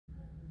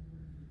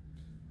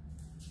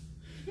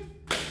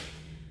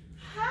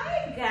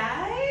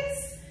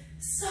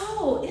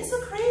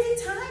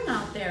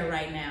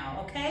right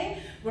now,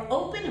 okay? We're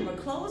open and we're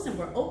closed and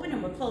we're open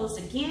and we're closed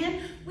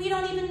again. We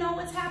don't even know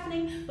what's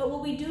happening, but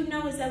what we do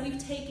know is that we've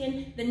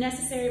taken the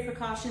necessary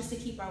precautions to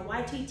keep our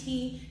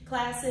YTT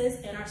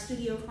classes and our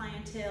studio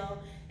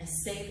clientele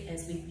as safe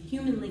as we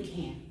humanly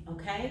can,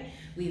 okay?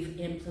 We've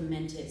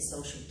implemented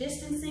social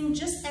distancing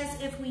just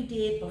as if we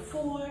did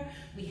before.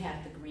 We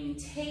have the green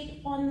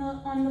tape on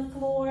the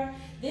floor.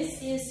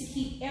 This is to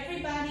keep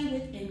everybody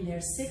within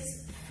their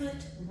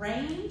 6-foot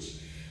range.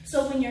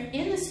 So when you're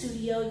in the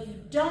studio, you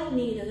don't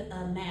need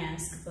a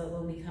mask, but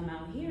when we come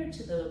out here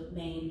to the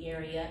main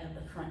area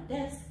of the front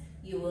desk,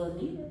 you will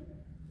need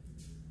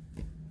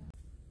it.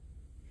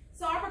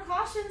 So our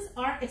precautions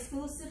are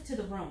exclusive to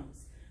the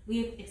rooms.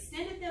 We've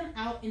extended them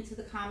out into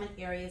the common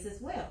areas as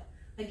well.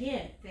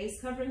 Again, face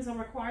coverings are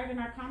required in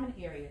our common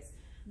areas.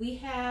 We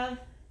have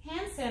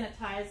hand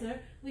sanitizer.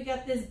 We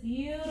got this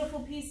beautiful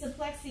piece of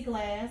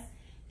plexiglass,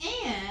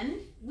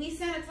 and we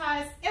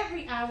sanitize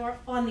every hour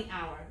on the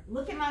hour.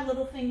 Look at my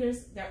little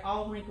fingers. They're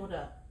all wrinkled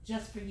up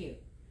just for you.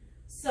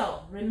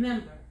 So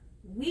remember,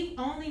 we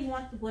only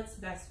want what's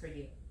best for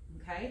you,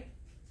 okay?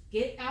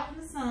 Get out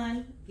in the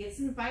sun, get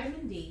some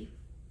vitamin D,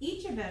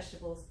 eat your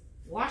vegetables,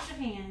 wash your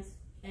hands,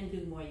 and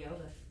do more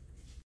yoga.